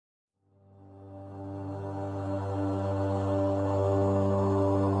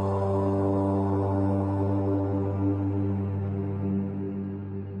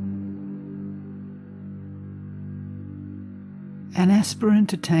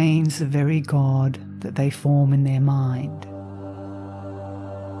aspirant attains the very God that they form in their mind.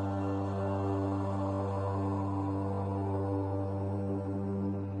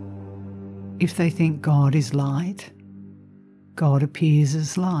 If they think God is light, God appears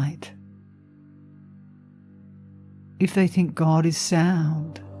as light. If they think God is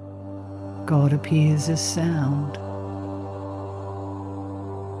sound, God appears as sound.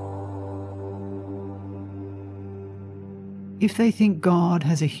 If they think God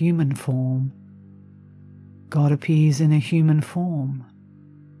has a human form, God appears in a human form.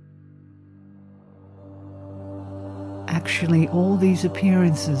 Actually, all these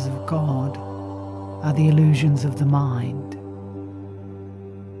appearances of God are the illusions of the mind.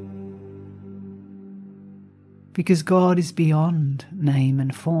 Because God is beyond name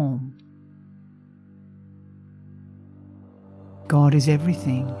and form. God is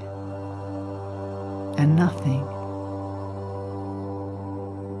everything and nothing.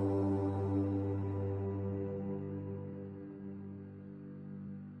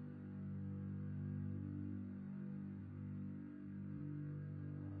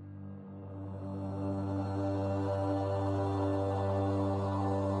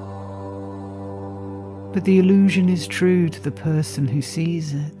 But the illusion is true to the person who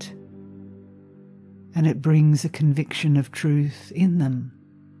sees it, and it brings a conviction of truth in them.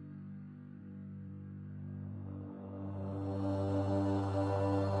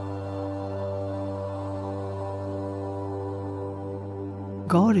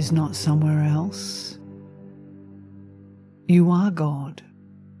 God is not somewhere else. You are God.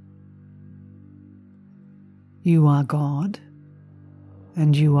 You are God,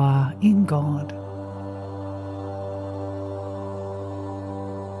 and you are in God.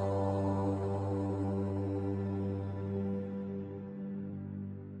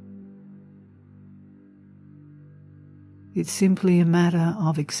 It's simply a matter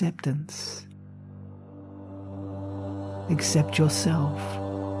of acceptance. Accept yourself,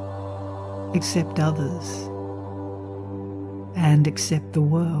 accept others, and accept the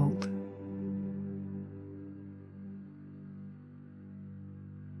world.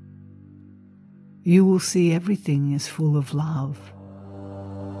 You will see everything as full of love,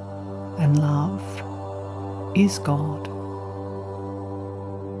 and love is God.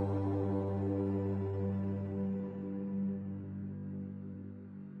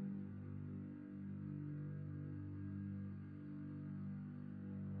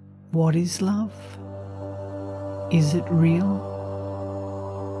 What is love? Is it real?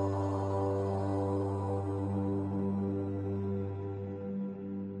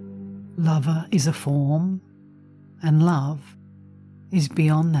 Lover is a form, and love is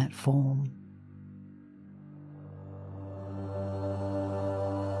beyond that form.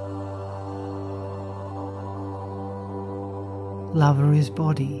 Lover is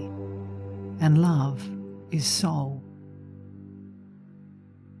body, and love is soul.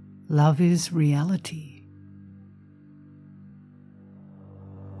 Love is reality.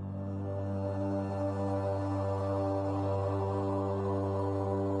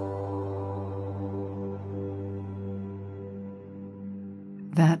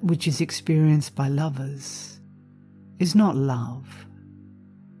 That which is experienced by lovers is not love,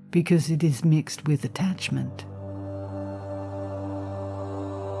 because it is mixed with attachment.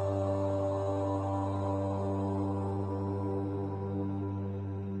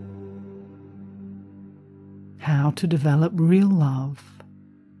 How to develop real love,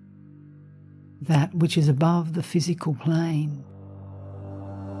 that which is above the physical plane.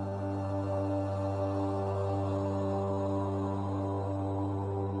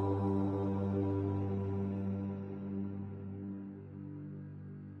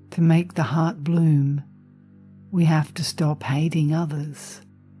 To make the heart bloom, we have to stop hating others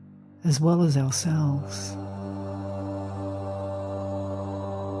as well as ourselves.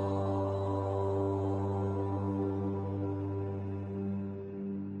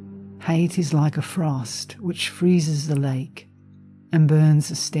 Hate is like a frost which freezes the lake and burns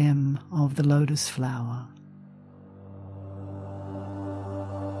the stem of the lotus flower.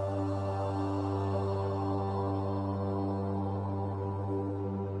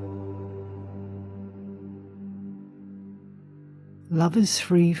 Love is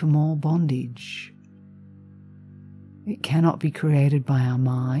free from all bondage. It cannot be created by our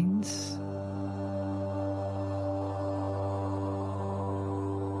minds.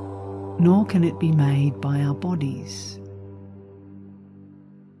 Nor can it be made by our bodies.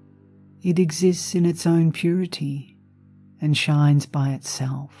 It exists in its own purity and shines by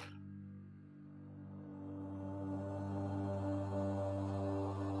itself.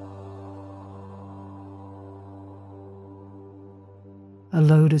 A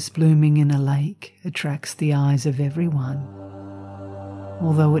lotus blooming in a lake attracts the eyes of everyone,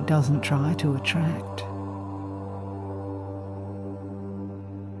 although it doesn't try to attract.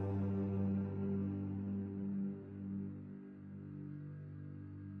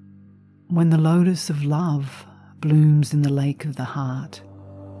 When the lotus of love blooms in the lake of the heart,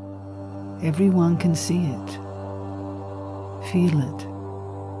 everyone can see it, feel it,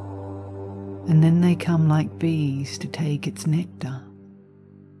 and then they come like bees to take its nectar.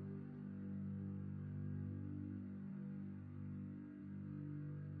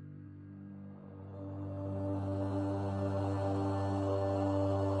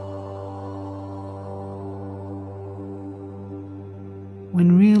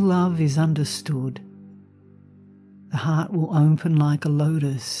 When real love is understood, the heart will open like a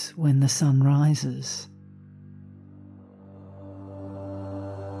lotus when the sun rises.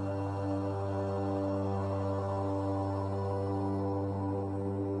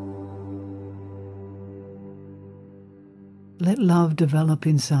 Let love develop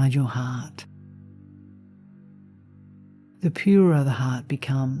inside your heart. The purer the heart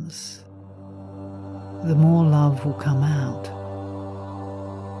becomes, the more love will come out.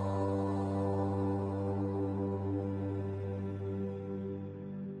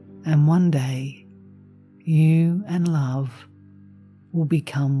 And one day, you and love will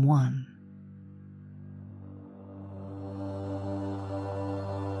become one.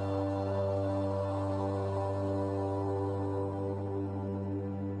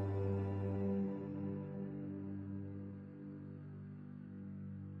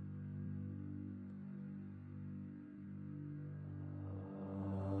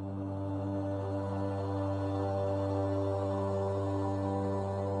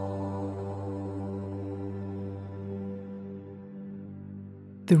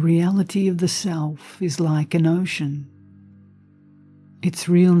 The reality of the self is like an ocean. Its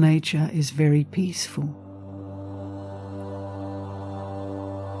real nature is very peaceful.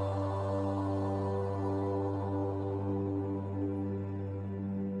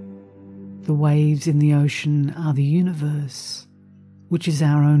 The waves in the ocean are the universe, which is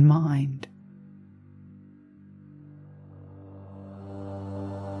our own mind.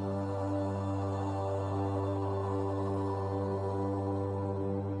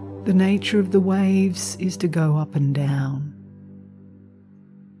 The nature of the waves is to go up and down.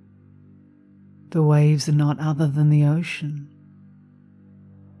 The waves are not other than the ocean.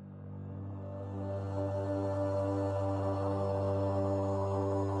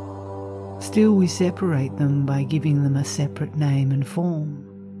 Still, we separate them by giving them a separate name and form.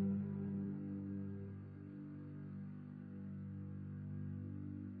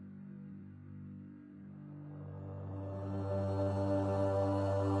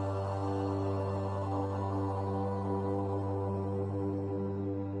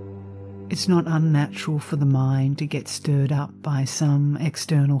 It's not unnatural for the mind to get stirred up by some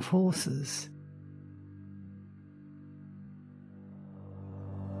external forces.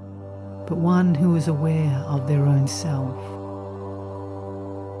 But one who is aware of their own self,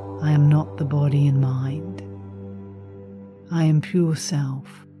 I am not the body and mind, I am pure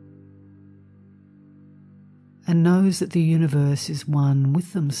self, and knows that the universe is one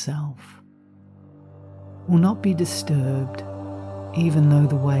with themselves, will not be disturbed even though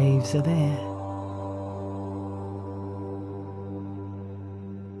the waves are there.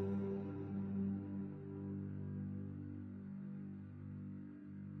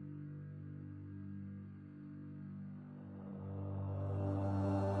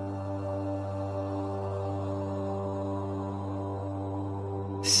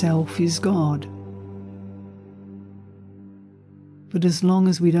 Self is God. But as long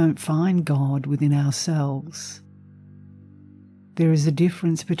as we don't find God within ourselves, there is a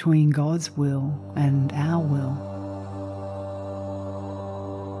difference between God's will and our will.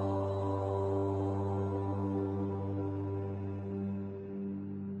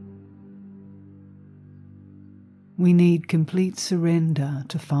 We need complete surrender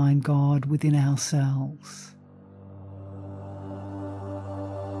to find God within ourselves.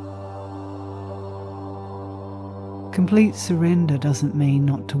 Complete surrender doesn't mean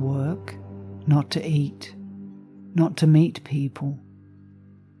not to work, not to eat, not to meet people,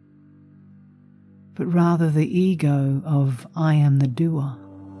 but rather the ego of I am the doer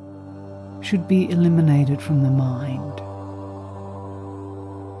should be eliminated from the mind.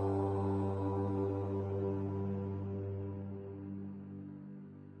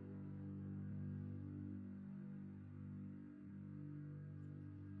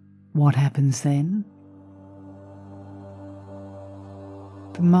 What happens then?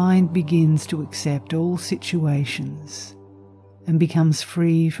 The mind begins to accept all situations and becomes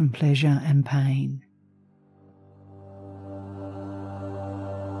free from pleasure and pain.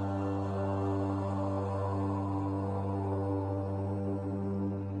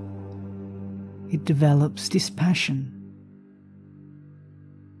 It develops dispassion,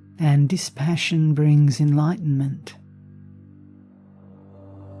 and dispassion brings enlightenment.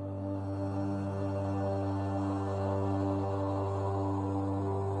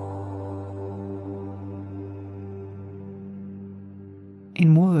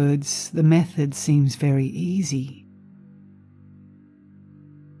 In words, the method seems very easy,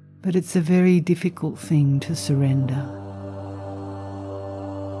 but it's a very difficult thing to surrender.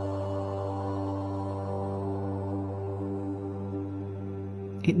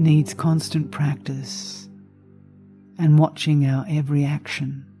 It needs constant practice and watching our every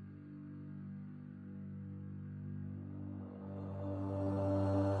action.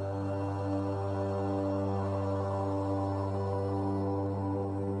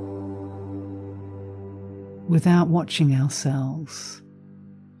 Without watching ourselves,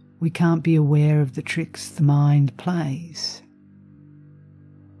 we can't be aware of the tricks the mind plays.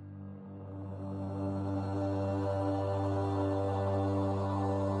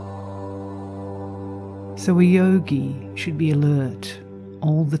 So a yogi should be alert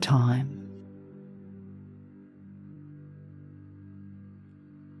all the time.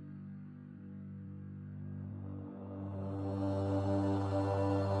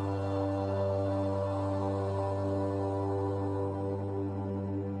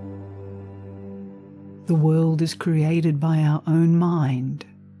 The world is created by our own mind.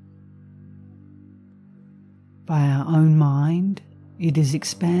 By our own mind, it is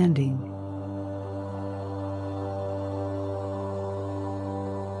expanding.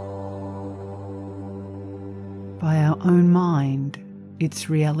 By our own mind, its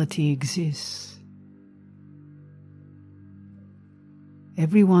reality exists.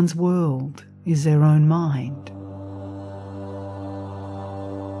 Everyone's world is their own mind.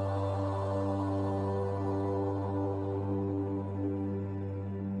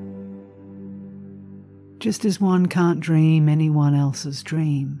 Just as one can't dream anyone else's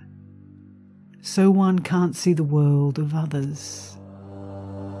dream, so one can't see the world of others.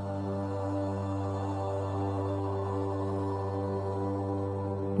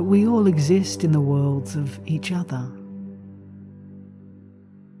 But we all exist in the worlds of each other.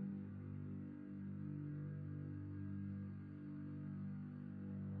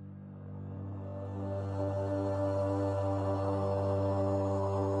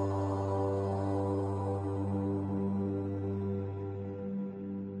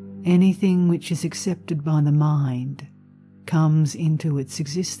 Anything which is accepted by the mind comes into its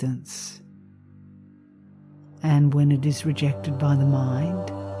existence, and when it is rejected by the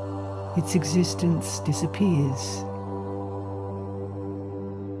mind, its existence disappears.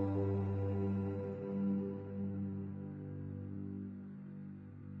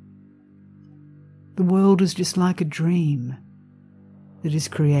 The world is just like a dream that is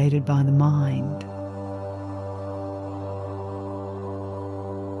created by the mind.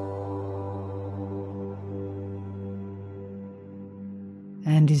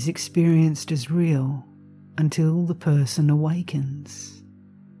 And is experienced as real until the person awakens.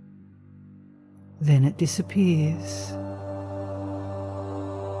 Then it disappears.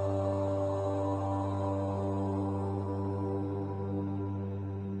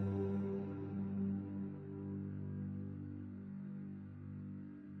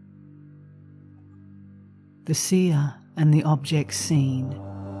 The seer and the object seen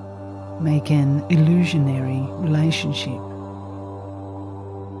make an illusionary relationship.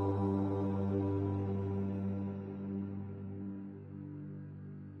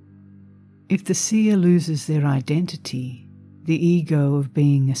 If the seer loses their identity, the ego of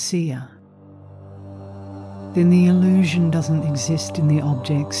being a seer, then the illusion doesn't exist in the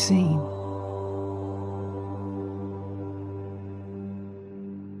object seen.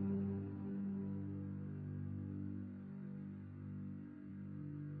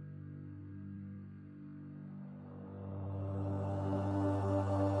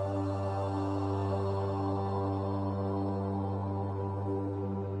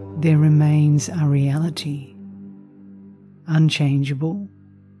 There remains a reality, unchangeable,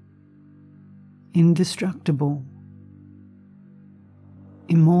 indestructible,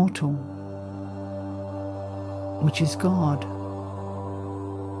 immortal, which is God.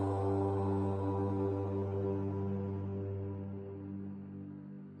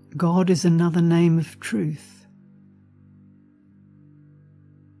 God is another name of truth.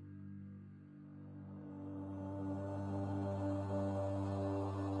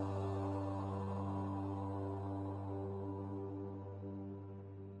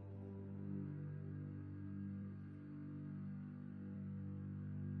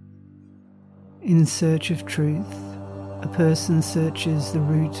 In search of truth, a person searches the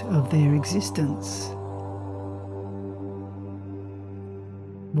root of their existence.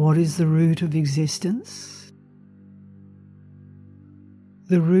 What is the root of existence?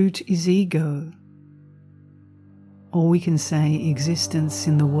 The root is ego, or we can say existence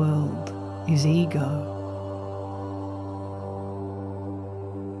in the world is ego.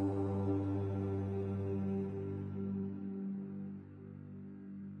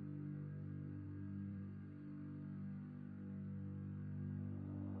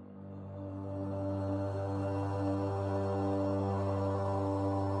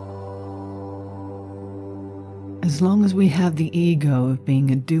 As long as we have the ego of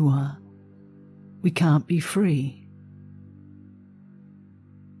being a doer, we can't be free.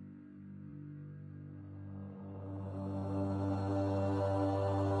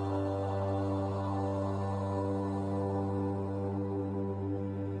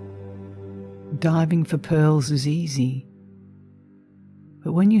 Diving for pearls is easy,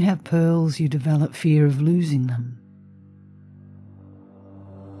 but when you have pearls, you develop fear of losing them.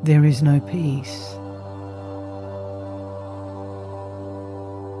 There is no peace.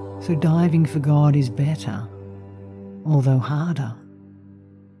 So diving for God is better, although harder.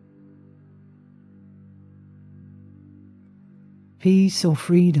 Peace or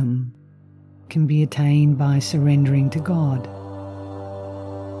freedom can be attained by surrendering to God.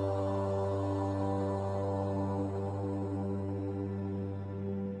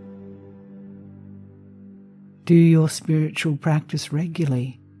 Do your spiritual practice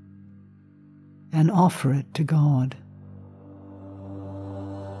regularly and offer it to God.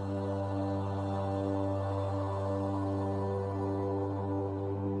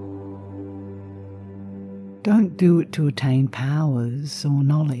 Don't do it to attain powers or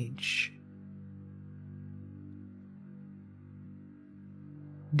knowledge.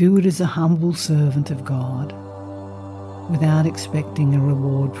 Do it as a humble servant of God, without expecting a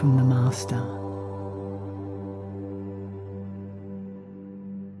reward from the Master.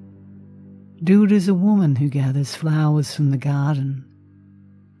 Do it as a woman who gathers flowers from the garden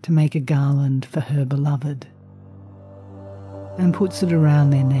to make a garland for her beloved and puts it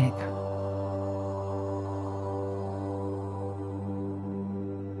around their neck.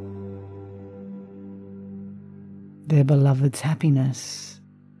 Their beloved's happiness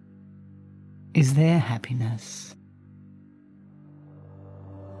is their happiness.